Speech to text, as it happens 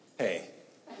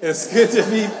It's good to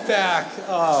be back.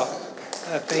 Oh,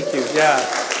 thank you. Yeah.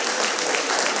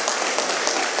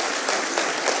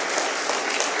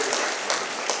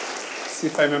 See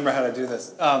if I remember how to do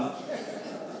this.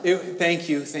 Thank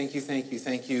you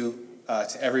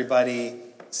to everybody,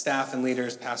 staff and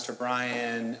leaders, Pastor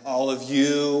Brian, all of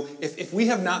you. If we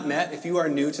have not met, if you are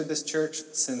new to this church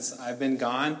since I've been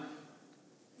gone,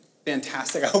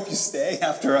 fantastic. I hope you stay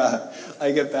after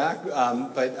I get back.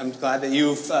 But I'm glad that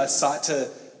you've sought to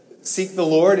seek the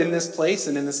Lord in this place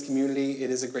and in this community. It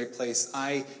is a great place.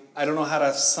 I don't know how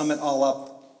to sum it all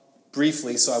up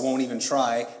briefly, so I won't even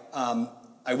try.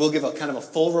 I will give a kind of a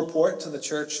full report to the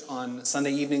church on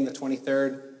Sunday evening, the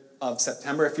 23rd of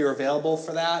September. If you're available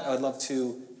for that, I would love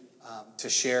to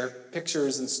share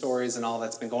pictures and stories and all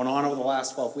that's been going on over the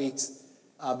last 12 weeks.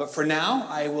 But for now,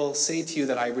 I will say to you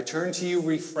that I return to you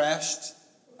refreshed,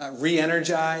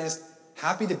 re-energized,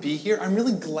 happy to be here. I'm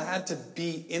really glad to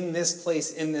be in this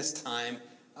place, in this time,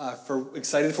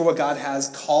 excited for what God has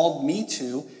called me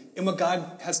to and what God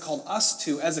has called us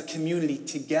to as a community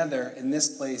together in this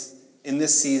place, in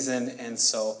this season. And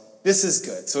so this is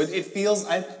good. So it feels,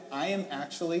 I am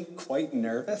actually quite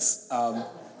nervous.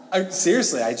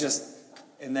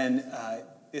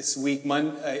 This week,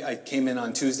 I came in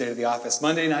on Tuesday to the office.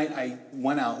 Monday night, I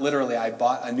went out, literally, I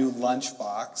bought a new lunch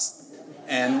box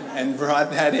and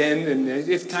brought that in, and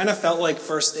it kind of felt like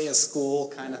first day of school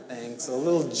kind of thing, so a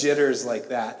little jitters like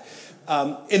that.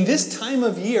 And this time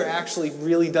of year actually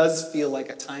really does feel like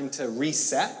a time to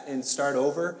reset and start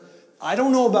over. I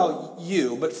don't know about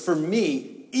you, but for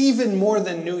me, even more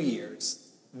than New Year's,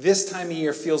 this time of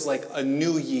year feels like a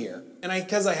new year. And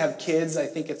because I have kids, I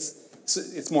think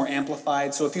it's more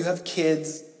amplified. So if you have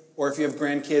kids, or if you have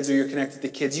grandkids, or you're connected to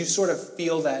kids, you sort of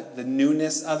feel that the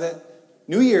newness of it.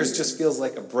 New Year's just feels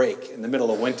like a break in the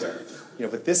middle of winter.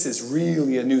 But this is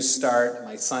really a new start.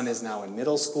 My son is now in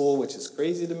middle school, which is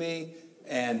crazy to me.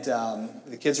 And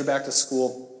the kids are back to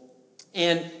school.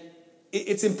 And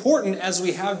it's important as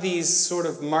we have these sort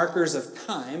of markers of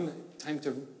time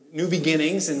to new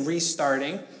beginnings and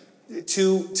restarting,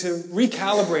 to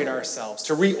recalibrate ourselves,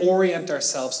 to reorient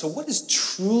ourselves to what is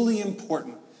truly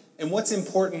important and what's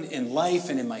important in life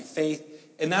and in my faith.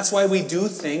 And that's why we do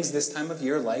things this time of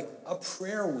year like a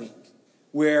prayer week,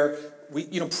 where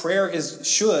prayer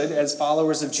should, as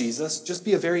followers of Jesus, just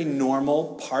be a very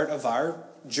normal part of our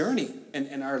journey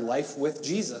and our life with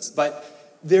Jesus. But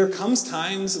there comes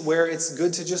times where it's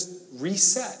good to just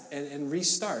reset and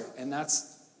restart, and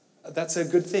that's a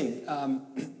good thing.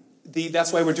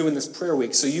 That's why we're doing this prayer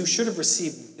week. So you should have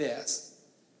received this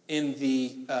in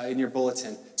your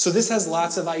bulletin. So this has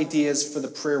lots of ideas for the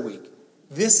prayer week.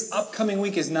 This upcoming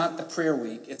week is not the prayer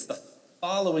week. It's the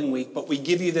following week, but we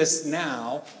give you this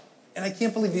now. And I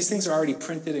can't believe these things are already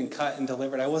printed and cut and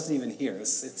delivered. I wasn't even here.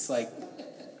 It's like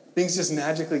things just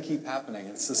magically keep happening.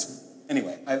 It's just,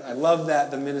 anyway, I love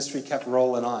that the ministry kept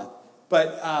rolling on.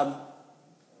 But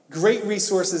great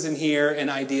resources in here and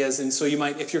ideas. And so you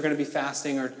might, if you're going to be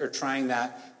fasting or trying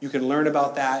that, you can learn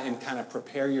about that and kind of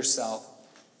prepare yourself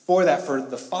for that for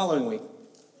the following week.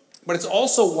 But it's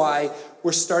also why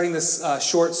we're starting this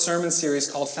short sermon series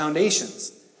called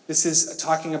Foundations. This is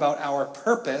talking about our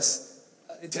purpose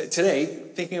today,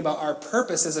 thinking about our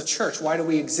purpose as a church. Why do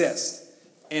we exist?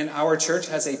 And our church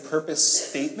has a purpose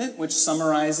statement which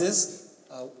summarizes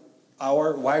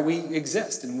why we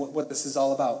exist and what this is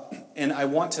all about. And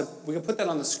we can put that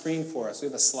on the screen for us. We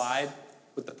have a slide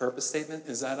with the purpose statement.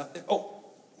 Is that up there? Oh,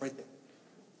 right there.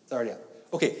 It's already up.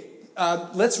 Okay,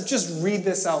 let's just read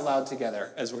this out loud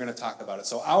together as we're going to talk about it.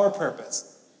 So our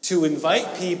purpose, to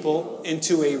invite people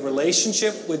into a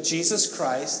relationship with Jesus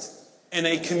Christ and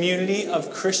a community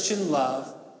of Christian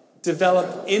love,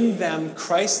 develop in them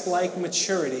Christ-like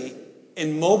maturity,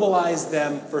 and mobilize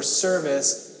them for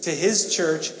service to his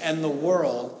church and the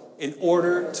world in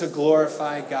order to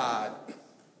glorify God.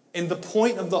 And the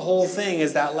point of the whole thing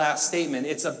is that last statement.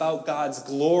 It's about God's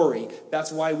glory.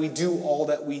 That's why we do all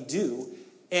that we do.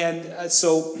 And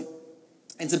so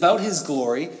it's about his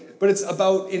glory, but it's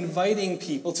about inviting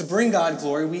people. To bring God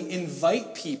glory, we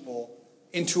invite people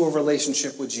into a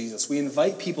relationship with Jesus. We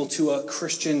invite people to a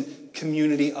Christian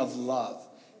community of love.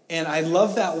 And I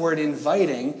love that word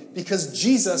inviting because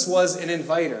Jesus was an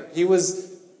inviter. He was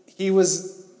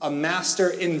a master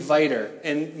inviter.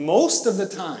 And most of the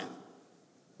time,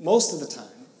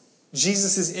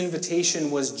 Jesus' invitation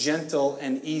was gentle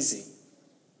and easy.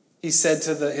 He said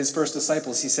to his first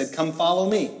disciples, he said, "Come follow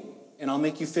me, and I'll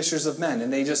make you fishers of men."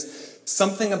 And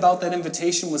something about that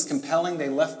invitation was compelling. They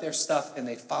left their stuff and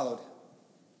they followed him.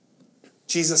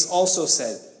 Jesus also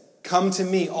said, "Come to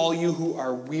me, all you who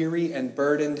are weary and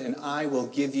burdened, and I will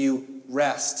give you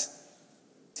rest."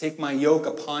 Take my yoke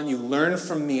upon you. Learn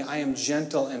from me. I am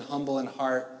gentle and humble in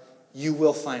heart. You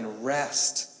will find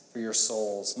rest for your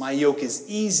souls. My yoke is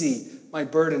easy. My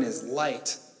burden is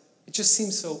light. It just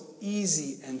seems so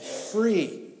easy and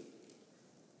free.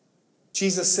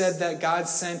 Jesus said that God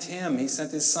sent him. He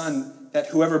sent his son, that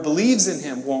whoever believes in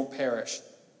him won't perish,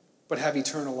 but have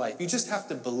eternal life. You just have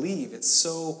to believe. It's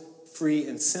so free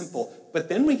and simple. But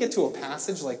then we get to a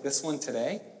passage like this one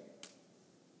today,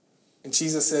 and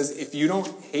Jesus says, if you don't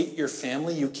hate your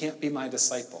family, you can't be my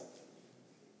disciple.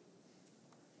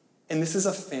 And this is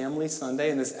a family Sunday,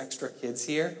 and there's extra kids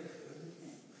here.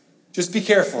 Just be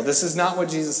careful. This is not what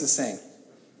Jesus is saying.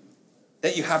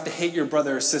 That you have to hate your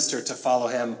brother or sister to follow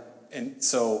him. And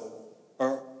so,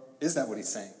 or is that what he's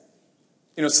saying?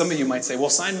 You know, some of you might say, well,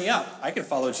 sign me up. I can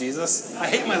follow Jesus. I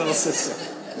hate my little sister.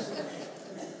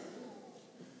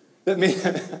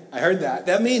 I heard that.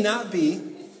 That may not be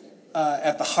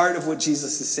at the heart of what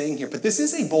Jesus is saying here. But this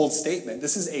is a bold statement.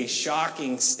 This is a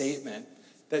shocking statement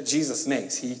that Jesus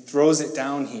makes. He throws it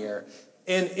down here.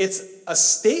 And it's a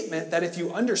statement that if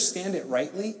you understand it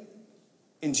rightly,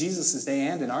 in Jesus' day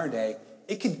and in our day,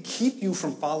 it could keep you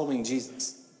from following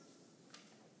Jesus.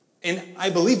 And I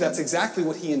believe that's exactly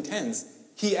what he intends.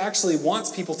 He actually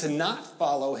wants people to not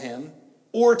follow him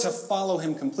or to follow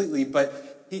him completely.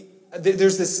 But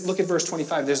there's this, look at verse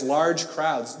 25, there's large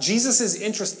crowds. Jesus'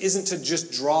 interest isn't to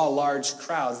just draw large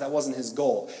crowds. That wasn't his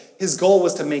goal. His goal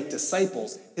was to make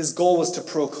disciples. His goal was to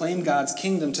proclaim God's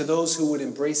kingdom to those who would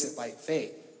embrace it by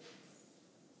faith.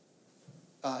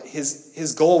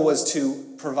 His goal was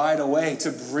to provide a way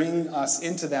to bring us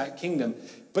into that kingdom.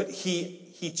 But he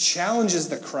challenges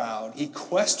the crowd. He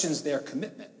questions their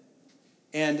commitment.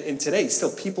 And today,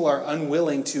 still, people are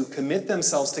unwilling to commit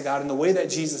themselves to God in the way that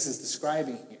Jesus is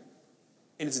describing here.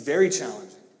 And it's very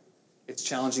challenging. It's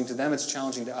challenging to them. It's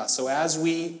challenging to us. So as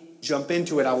we jump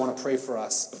into it, I want to pray for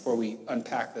us before we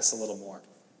unpack this a little more.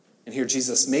 And here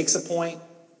Jesus makes a point.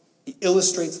 He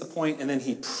illustrates the point, and then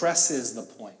he presses the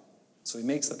point. So he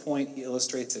makes the point, he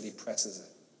illustrates it, he presses it.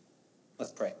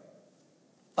 Let's pray.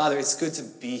 Father, it's good to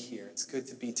be here. It's good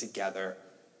to be together.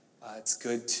 It's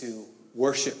good to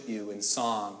worship you in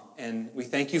song. And we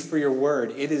thank you for your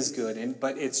word. It is good,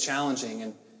 but it's challenging.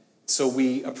 And so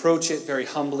we approach it very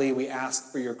humbly. We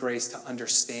ask for your grace to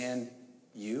understand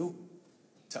you,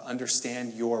 to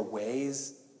understand your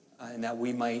ways, and that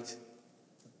we might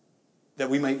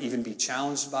even be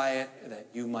challenged by it, that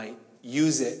you might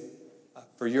use it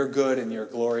for your good and your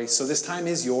glory. So this time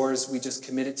is yours. We just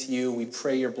commit it to you. We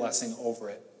pray your blessing over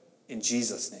it. In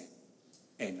Jesus' name,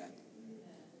 amen.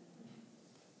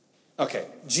 Okay,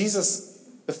 Jesus,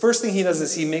 the first thing he does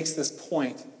is he makes this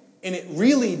point, and it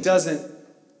really doesn't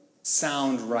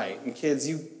sound right. And kids,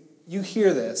 you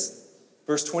hear this.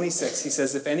 Verse 26, he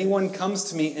says, if anyone comes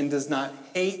to me and does not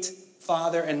hate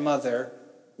father and mother,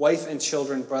 wife and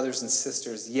children, brothers and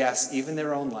sisters, yes, even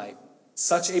their own life,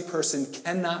 such a person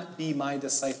cannot be my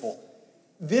disciple.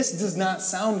 This does not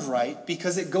sound right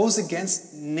because it goes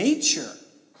against nature.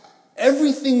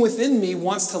 Everything within me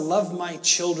wants to love my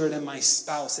children and my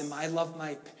spouse, and I love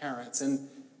my parents, and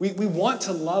we want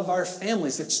to love our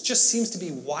families. It just seems to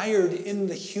be wired in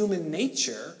the human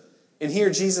nature. And here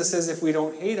Jesus says if we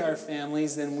don't hate our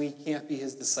families, then we can't be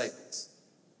his disciples.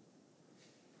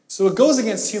 So it goes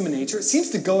against human nature. It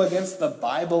seems to go against the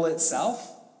Bible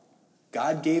itself.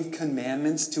 God gave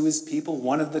commandments to his people.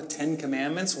 One of the 10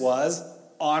 commandments was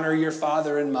honor your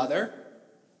father and mother.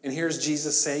 And here's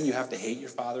Jesus saying you have to hate your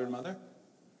father and mother.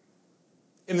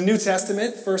 In the New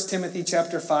Testament, 1 Timothy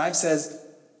chapter 5 says,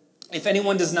 if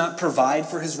anyone does not provide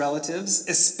for his relatives,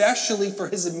 especially for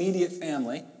his immediate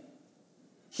family,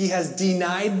 he has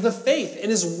denied the faith and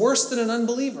is worse than an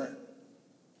unbeliever.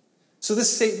 So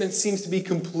this statement seems to be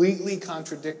completely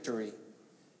contradictory.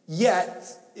 Yet,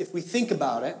 if we think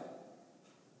about it,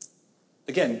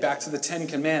 again, back to the 10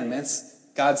 commandments,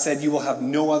 God said, you will have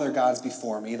no other gods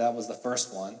before me. That was the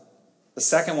first one. The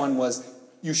second one was,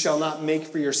 you shall not make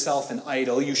for yourself an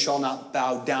idol. You shall not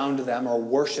bow down to them or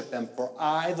worship them. For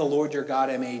I, the Lord your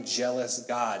God, am a jealous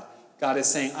God. God is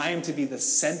saying, I am to be the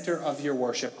center of your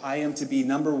worship. I am to be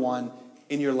number one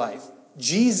in your life.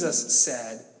 Jesus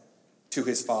said to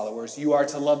his followers, you are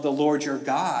to love the Lord your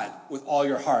God with all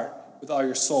your heart, with all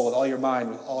your soul, with all your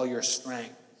mind, with all your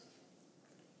strength.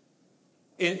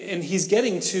 And he's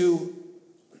getting to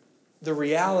the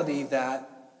reality that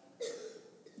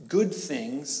good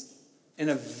things and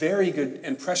a very good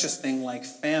and precious thing like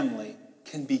family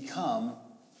can become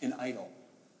an idol.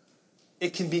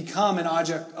 It can become an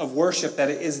object of worship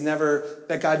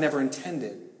that God never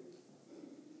intended.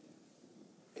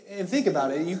 And think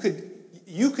about it.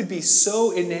 You could be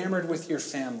so enamored with your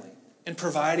family and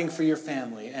providing for your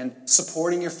family and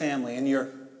supporting your family and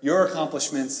your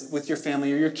accomplishments with your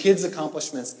family or your kids'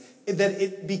 accomplishments, that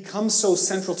it becomes so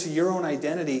central to your own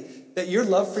identity that your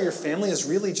love for your family is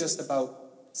really just about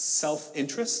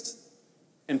self-interest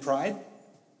and pride.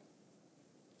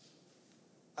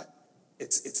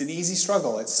 It's an easy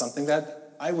struggle. It's something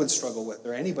that I would struggle with,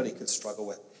 or anybody could struggle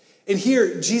with. And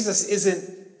here, Jesus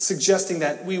isn't suggesting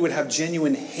that we would have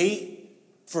genuine hate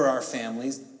for our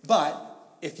families, but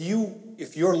if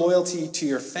your loyalty to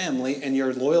your family and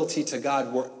your loyalty to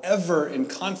God were ever in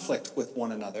conflict with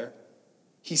one another,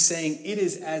 he's saying it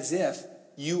is as if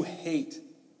you hate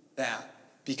that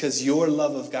because your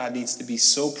love of God needs to be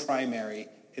so primary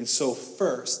and so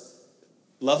first.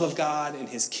 Love of God and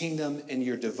his kingdom and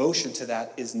your devotion to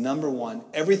that is number one.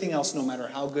 Everything else, no matter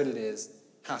how good it is,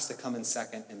 has to come in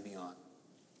second and beyond.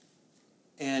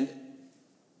 And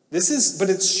but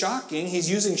it's shocking.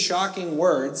 He's using shocking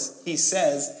words. He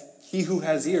says, he who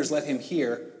has ears, let him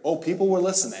hear. Oh, people were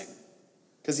listening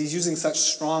because he's using such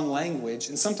strong language.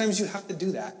 And sometimes you have to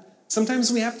do that.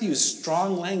 Sometimes we have to use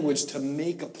strong language to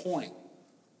make a point.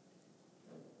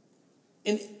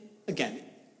 And again,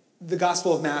 the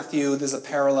Gospel of Matthew, there's a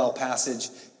parallel passage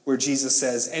where Jesus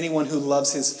says, anyone who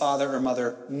loves his father or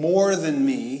mother more than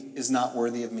me is not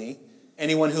worthy of me.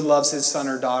 Anyone who loves his son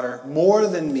or daughter more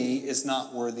than me is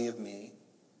not worthy of me.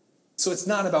 So it's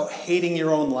not about hating your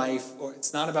own life, or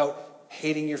it's not about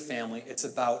hating your family. It's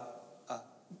about,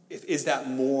 is that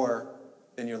more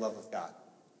than your love of God?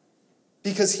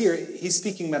 Because here, he's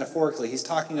speaking metaphorically. He's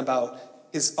talking about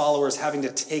his followers having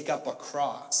to take up a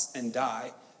cross and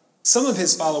die. Some of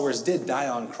his followers did die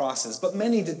on crosses, but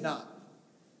many did not.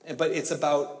 But it's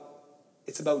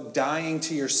about dying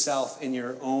to yourself in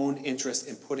your own interest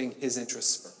and putting his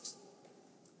interests first.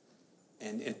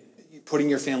 And putting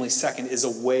your family second is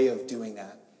a way of doing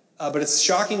that. But it's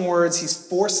shocking words. He's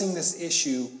forcing this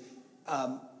issue.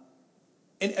 And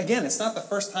again, it's not the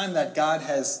first time that God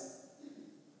has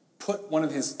put one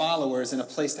of his followers in a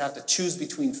place to have to choose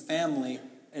between family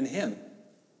and him.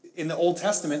 In the Old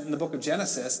Testament, in the book of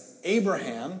Genesis,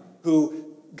 Abraham,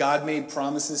 who God made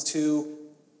promises to,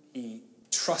 he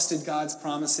trusted God's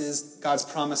promises, God's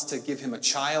promise to give him a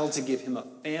child, to give him a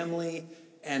family,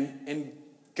 and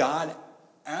God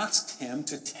asked him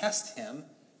to test him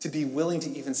to be willing to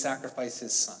even sacrifice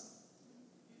his son.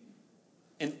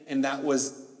 And that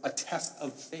was a test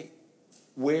of faith.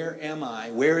 Where am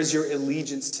I? Where is your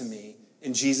allegiance to me?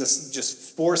 And Jesus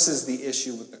just forces the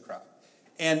issue with the crowd.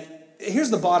 And here's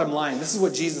the bottom line. This is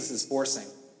what Jesus is forcing.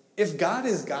 If God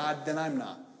is God, then I'm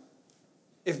not.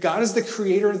 If God is the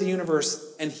creator of the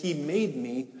universe and he made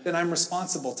me, then I'm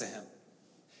responsible to him.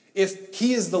 If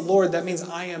he is the Lord, that means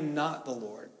I am not the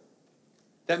Lord.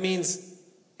 That means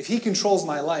if he controls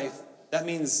my life, that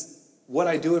means what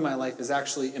I do in my life is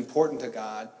actually important to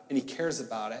God and he cares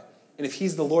about it. And if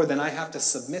he's the Lord, then I have to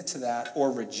submit to that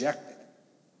or reject it.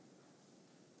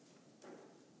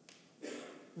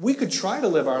 We could try to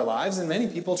live our lives, and many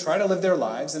people try to live their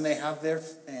lives, and they have their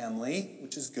family,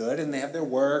 which is good, and they have their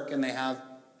work, and they have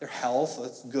their health,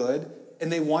 that's good,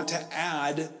 and they want to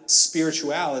add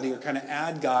spirituality or kind of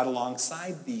add God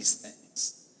alongside these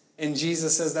things. And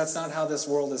Jesus says that's not how this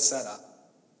world is set up.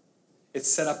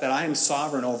 It's set up that I am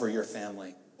sovereign over your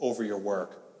family, over your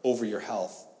work, over your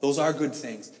health. Those are good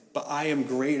things, but I am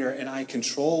greater and I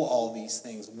control all these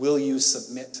things. Will you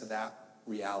submit to that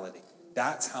reality?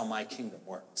 That's how my kingdom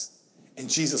works. And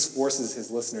Jesus forces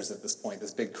his listeners at this point,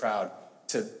 this big crowd,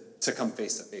 to come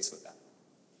face to face with that.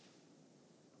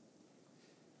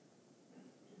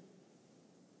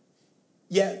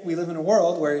 Yet we live in a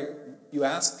world where you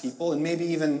ask people, and maybe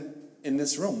even in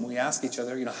this room, we ask each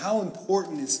other, how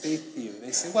important is faith to you?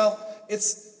 They say, well,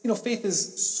 it's, faith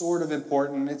is sort of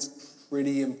important. It's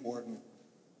pretty important.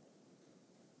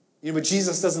 But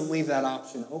Jesus doesn't leave that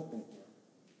option open here.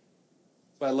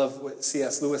 But I love what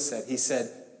C.S. Lewis said. He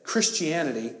said,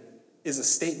 Christianity is a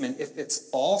statement, if it's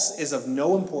false, is of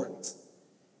no importance.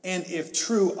 And if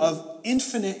true, of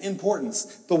infinite importance.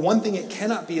 The one thing it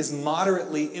cannot be is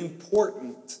moderately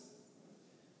important.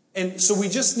 And so we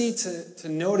just need to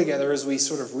know together as we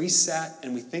sort of reset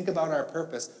and we think about our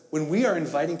purpose, when we are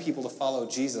inviting people to follow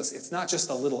Jesus, it's not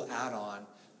just a little add-on.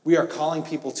 We are calling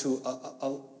people to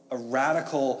a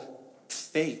radical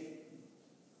faith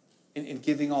in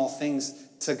giving all things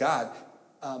to God.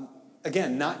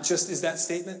 Again, not just is that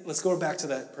statement. Let's go back to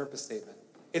that purpose statement.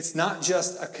 It's not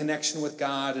just a connection with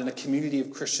God and a community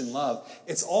of Christian love.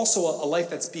 It's also a life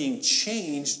that's being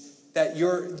changed, that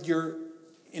you're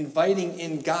inviting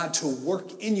in God to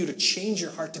work in you to change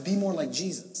your heart to be more like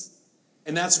Jesus.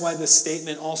 And that's why this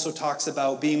statement also talks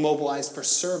about being mobilized for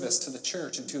service to the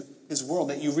church and to his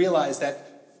world, that you realize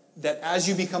that as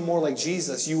you become more like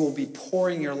Jesus, you will be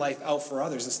pouring your life out for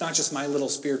others. It's not just my little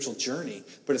spiritual journey,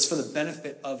 but it's for the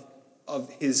benefit of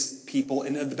his people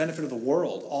and the benefit of the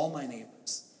world, all my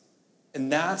neighbors.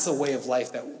 And that's a way of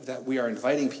life that we are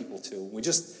inviting people to. We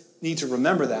just need to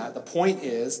remember that. The point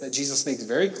is that Jesus makes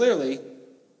very clearly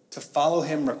to follow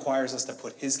him requires us to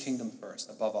put his kingdom first,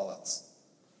 above all else.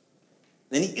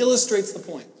 Then he illustrates the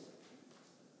point.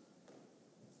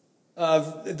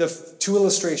 The two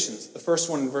illustrations. The first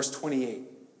one in verse 28.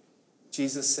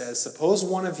 Jesus says, suppose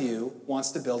one of you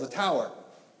wants to build a tower.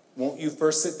 Won't you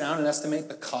first sit down and estimate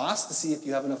the cost to see if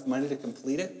you have enough money to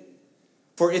complete it?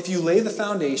 For if you lay the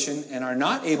foundation and are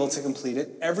not able to complete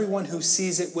it, everyone who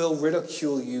sees it will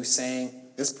ridicule you, saying,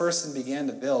 this person began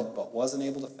to build but wasn't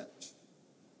able to finish.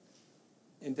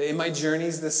 In my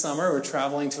journeys this summer, we're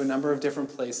traveling to a number of different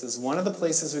places. One of the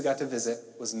places we got to visit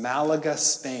was Malaga,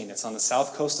 Spain. It's on the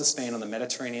south coast of Spain on the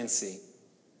Mediterranean Sea.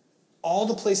 All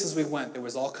the places we went, there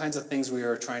was all kinds of things we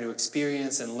were trying to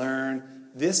experience and learn.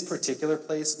 This particular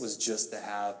place was just to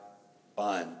have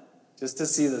fun. Just to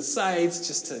see the sights,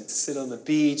 just to sit on the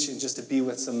beach, and just to be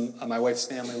with my wife's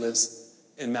family lives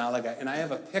in Malaga. And I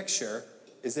have a picture.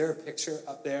 Is there a picture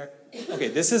up there? Okay,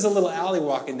 this is a little alley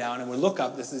walking down, and we look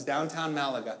up. This is downtown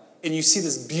Malaga, and you see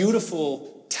this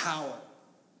beautiful tower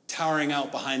towering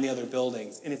out behind the other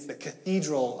buildings, and it's the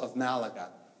Cathedral of Malaga,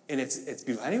 and it's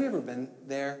beautiful. Have you ever been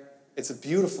there? It's a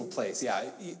beautiful place, yeah.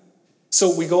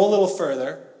 So we go a little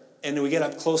further, and we get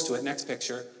up close to it, next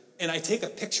picture, and I take a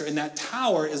picture, and that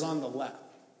tower is on the left.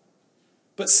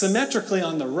 But symmetrically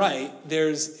on the right,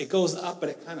 it goes up, but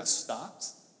it kind of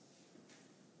stops.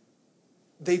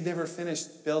 They've never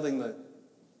finished building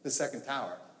the second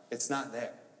tower. It's not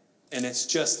there. And it's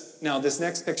just, now this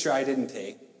next picture I didn't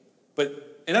take,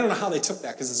 and I don't know how they took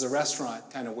that, because there's a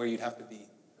restaurant kind of where you'd have to be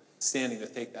standing to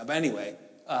take that. But anyway,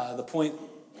 the point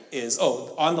is,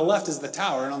 on the left is the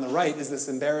tower, and on the right is this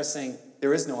embarrassing,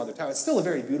 there is no other tower. It's still a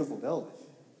very beautiful building.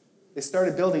 They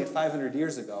started building it 500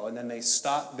 years ago, and then they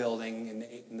stopped building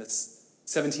in the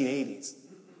 1780s.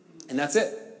 And that's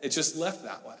it. It just left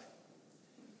that way.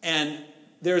 And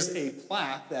there's a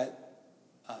plaque that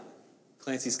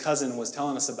Clancy's cousin was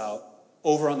telling us about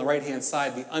over on the right-hand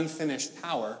side, the unfinished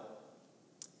tower.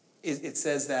 It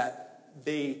says that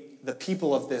the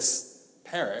people of this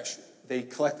parish,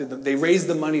 they raised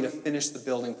the money to finish the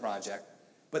building project,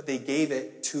 but they gave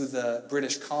it to the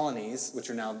British colonies, which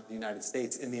are now the United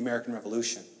States, in the American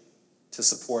Revolution to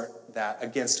support that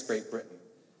against Great Britain.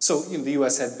 So the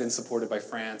U.S. had been supported by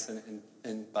France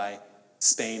and by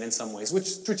Spain in some ways, which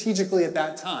strategically at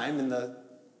that time, in the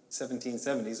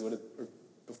 1770s, or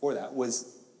before that,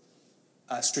 was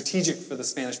strategic for the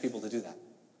Spanish people to do that.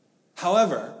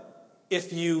 However,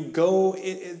 if you go,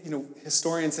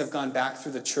 historians have gone back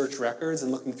through the church records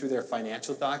and looking through their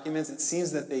financial documents, it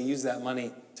seems that they used that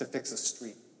money to fix a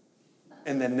street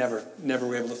and then never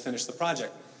were able to finish the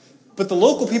project. But the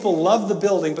local people love the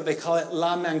building, but they call it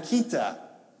La Manquita,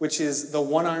 which is the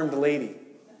one-armed lady.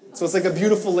 So it's like a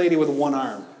beautiful lady with one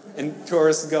arm. And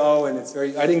tourists go, and it's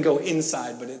I didn't go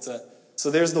inside, but so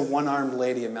there's the one-armed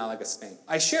lady in Malaga, Spain.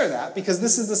 I share that because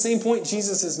this is the same point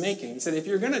Jesus is making. He said, if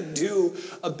you're going to do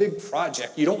a big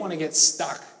project, you don't want to get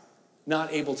stuck,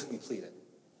 not able to complete it.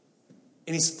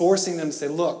 And he's forcing them to say,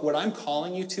 look, what I'm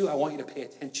calling you to, I want you to pay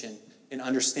attention and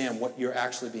understand what you're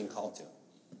actually being called to.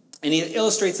 And he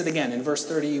illustrates it again in verse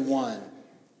 31.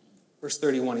 Verse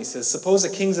 31, he says, suppose a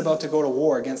king's about to go to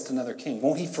war against another king.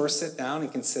 Won't he first sit down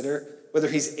and consider whether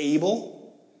he's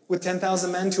able with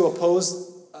 10,000 men to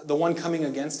oppose the one coming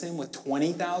against him with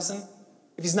 20,000?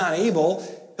 If he's not able,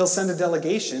 he'll send a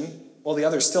delegation while the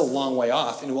other's still a long way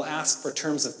off and will ask for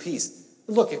terms of peace.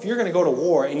 Look, if you're going to go to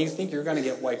war and you think you're going to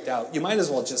get wiped out, you might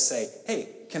as well just say, hey,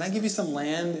 can I give you some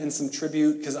land and some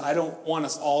tribute? Because I don't want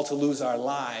us all to lose our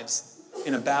lives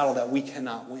in a battle that we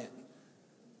cannot win.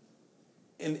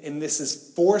 And this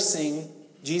is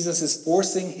Jesus is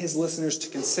forcing his listeners to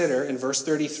consider, in verse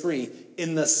 33,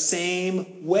 in the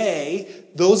same way,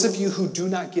 those of you who do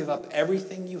not give up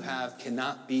everything you have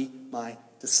cannot be my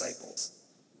disciples.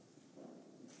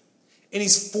 And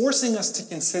he's forcing us to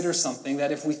consider something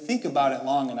that if we think about it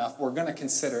long enough, we're going to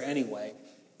consider anyway,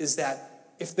 is that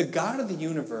if the God of the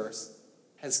universe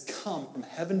has come from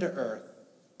heaven to earth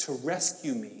to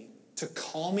rescue me, to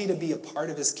call me to be a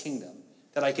part of his kingdom,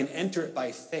 that I can enter it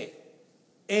by faith.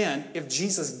 And if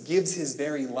Jesus gives his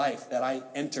very life that I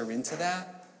enter into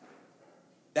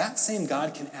that same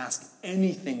God can ask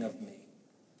anything of me.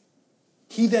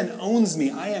 He then owns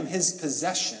me. I am his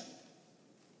possession.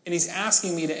 And he's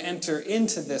asking me to enter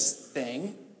into this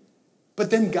thing But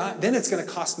then it's going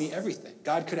to cost me everything.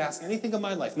 God could ask anything of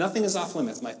my life. Nothing is off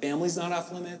limits. My family's not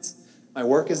off limits. My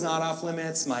work is not off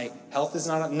limits. My health is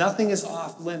not off. Nothing is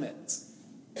off limits.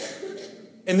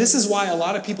 And this is why a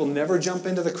lot of people never jump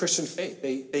into the Christian faith.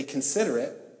 They consider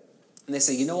it, and they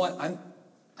say, you know what,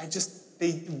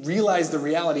 they realize the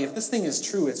reality. If this thing is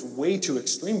true, it's way too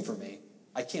extreme for me.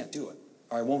 I can't do it,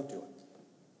 or I won't do it.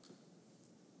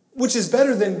 Which is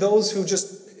better than those who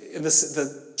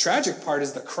the tragic part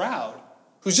is the crowd,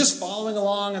 who's just following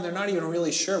along, and they're not even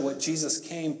really sure what Jesus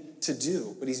came to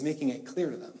do, but he's making it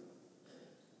clear to them.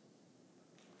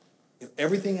 If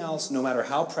everything else, no matter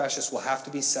how precious, will have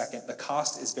to be second, the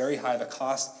cost is very high. The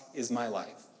cost is my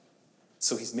life.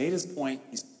 So he's made his point.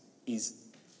 He's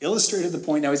illustrated the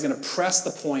point. Now he's going to press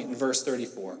the point in verse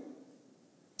 34.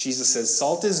 Jesus says,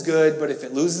 salt is good, but if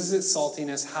it loses its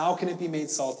saltiness, how can it be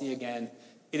made salty again?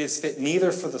 It is fit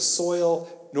neither for the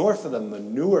soil nor for the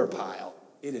manure pile.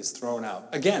 It is thrown out.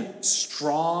 Again,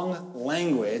 strong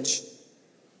language.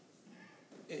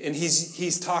 And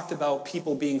he's talked about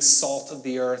people being salt of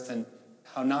the earth and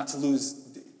how not to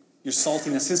lose your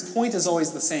saltiness. His point is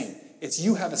always the same. It's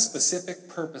you have a specific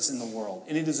purpose in the world,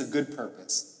 and it is a good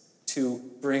purpose to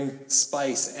bring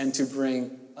spice and to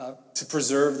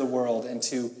preserve the world and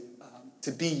to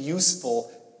be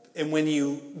useful. And when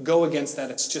you go against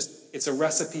that, it's a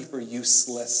recipe for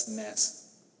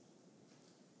uselessness.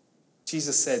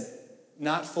 Jesus said,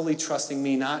 not fully trusting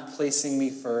me, not placing me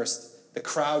first, the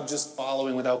crowd just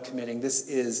following without committing. This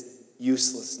is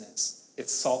uselessness.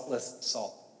 It's saltless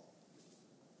salt.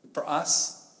 For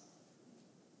us,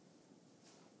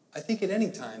 I think at any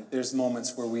time there's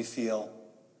moments where we feel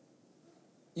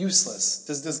useless.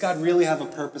 Does God really have a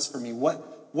purpose for me?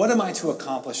 What am I to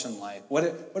accomplish in life? What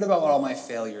about all my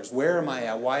failures? Where am I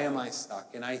at? Why am I stuck?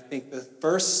 And I think the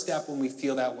first step when we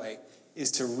feel that way is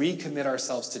to recommit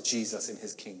ourselves to Jesus and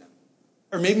his kingdom.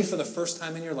 Or maybe for the first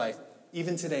time in your life,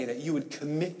 even today, that you would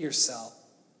commit yourself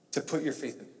to put your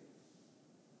faith in him.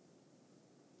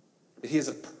 That he has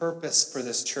a purpose for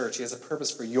this church. He has a purpose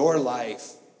for your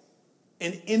life.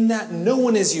 And in that, no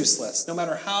one is useless. No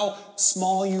matter how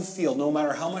small you feel, no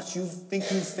matter how much you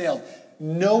think you've failed,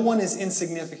 no one is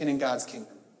insignificant in God's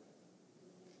kingdom.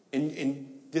 In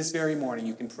this very morning,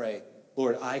 you can pray,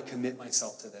 Lord, I commit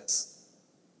myself to this.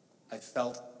 I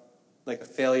felt like a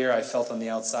failure. I felt on the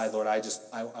outside. Lord, I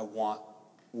want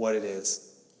what it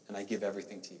is, and I give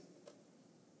everything to you.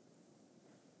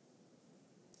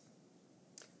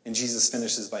 And Jesus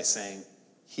finishes by saying,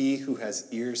 he who has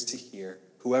ears to hear,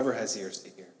 whoever has ears to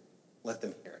hear, let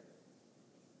them hear it.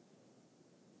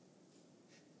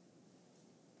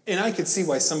 And I could see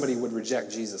why somebody would reject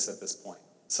Jesus at this point.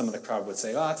 Some of the crowd would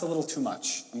say, it's a little too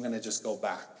much. I'm going to just go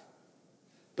back.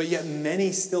 But yet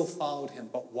many still followed him.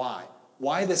 But why?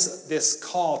 Why this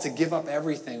call to give up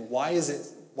everything? Why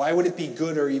would it be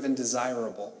good or even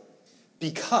desirable?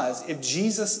 Because if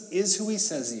Jesus is who he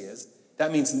says he is,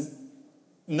 that means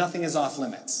nothing is off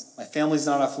limits. My family's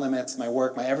not off limits. My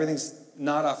work, my everything's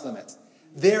not off limits.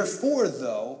 Therefore,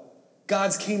 though,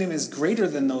 God's kingdom is greater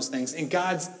than those things, and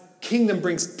God's kingdom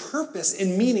brings purpose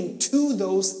and meaning to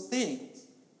those things.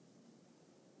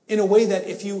 In a way that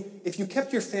if you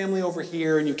kept your family over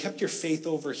here and you kept your faith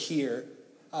over here,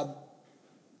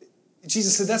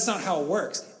 Jesus said that's not how it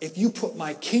works. If you put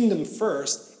my kingdom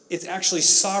first, it's actually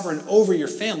sovereign over your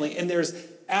family, and there's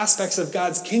aspects of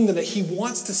God's kingdom that he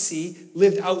wants to see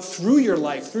lived out through your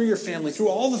life, through your family, through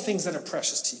all the things that are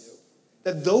precious to you.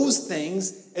 That those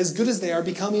things, as good as they are,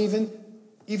 become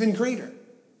even greater.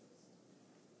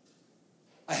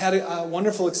 I had a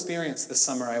wonderful experience this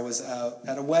summer. I was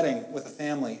at a wedding with a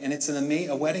family, and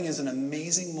a wedding is an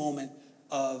amazing moment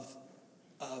of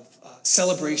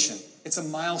celebration. It's a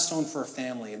milestone for a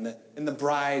family, and the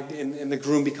bride and the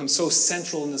groom become so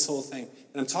central in this whole thing.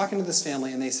 And I'm talking to this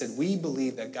family, and they said, we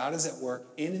believe that God is at work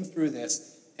in and through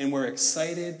this, and we're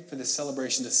excited for this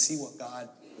celebration to see what God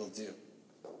will do.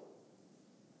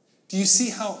 Do you see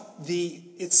how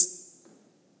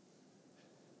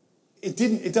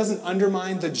it doesn't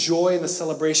undermine the joy and the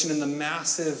celebration and the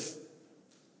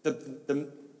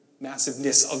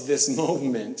massiveness of this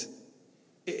moment?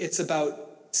 It's about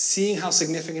seeing how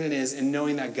significant it is and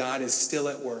knowing that God is still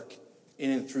at work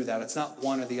in and through that. It's not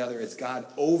one or the other. It's God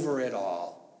over it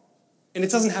all. And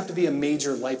it doesn't have to be a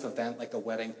major life event like a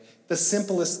wedding. The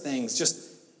simplest things,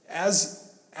 just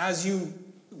as you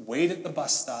wait at the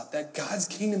bus stop, that God's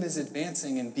kingdom is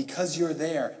advancing, and because you're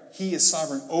there, he is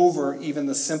sovereign over even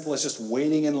the simplest, just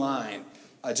waiting in line,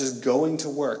 just going to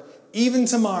work. Even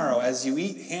tomorrow, as you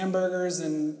eat hamburgers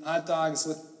and hot dogs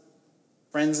with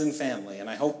friends and family, and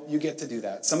I hope you get to do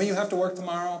that. Some of you have to work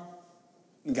tomorrow,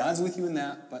 and God's with you in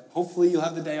that, but hopefully you'll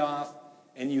have the day off.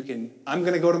 and I'm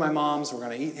going to go to my mom's, we're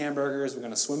going to eat hamburgers, we're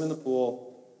going to swim in the pool.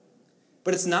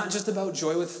 But it's not just about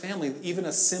joy with family. Even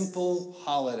a simple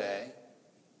holiday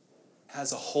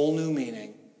has a whole new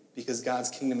meaning because God's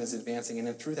kingdom is advancing. And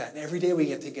then through that, and every day we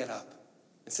get to get up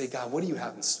and say, God, what do you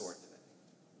have in store today?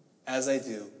 As I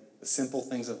do the simple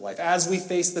things of life. As we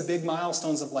face the big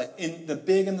milestones of life, in the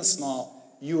big and the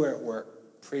small, you are at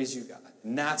work. Praise you, God.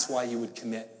 And that's why you would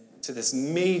commit to this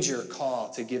major call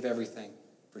to give everything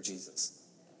for Jesus.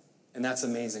 And that's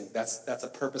amazing. That's a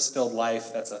purpose-filled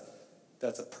life. That's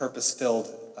a purpose-filled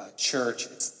church.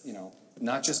 It's,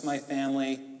 not just my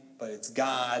family, but it's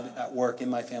God at work in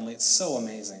my family. It's so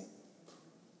amazing.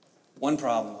 One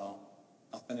problem, though.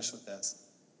 I'll finish with this.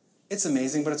 It's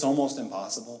amazing, but it's almost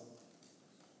impossible.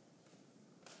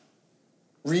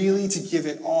 Really, to give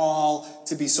it all,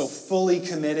 to be so fully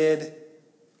committed,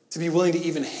 to be willing to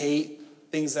even hate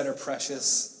things that are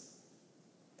precious.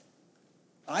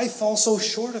 I fall so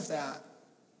short of that.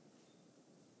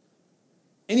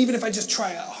 And even if I just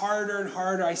try harder and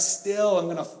harder, I still am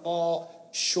going to fall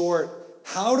short.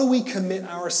 How do we commit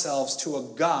ourselves to a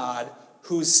God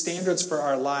whose standards for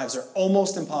our lives are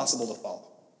almost impossible to follow?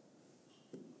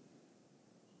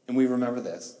 And we remember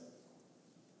this.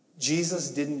 Jesus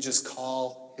didn't just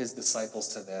call his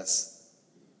disciples to this.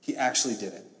 He actually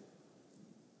did it.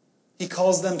 He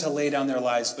calls them to lay down their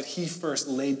lives, but he first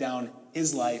laid down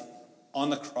his life on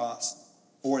the cross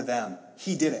for them.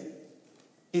 He did it.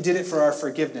 He did it for our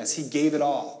forgiveness. He gave it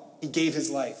all. He gave his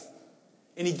life.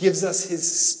 And he gives us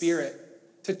his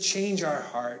Spirit to change our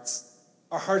hearts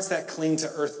that cling to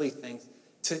earthly things,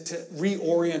 to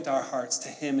reorient our hearts to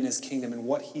him and his kingdom and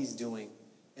what he's doing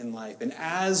in life. And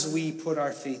as we put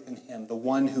our faith in him, the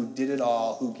one who did it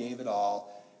all, who gave it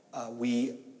all,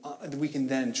 we can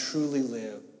then truly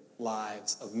live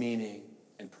lives of meaning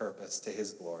and purpose to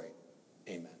his glory.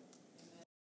 Amen.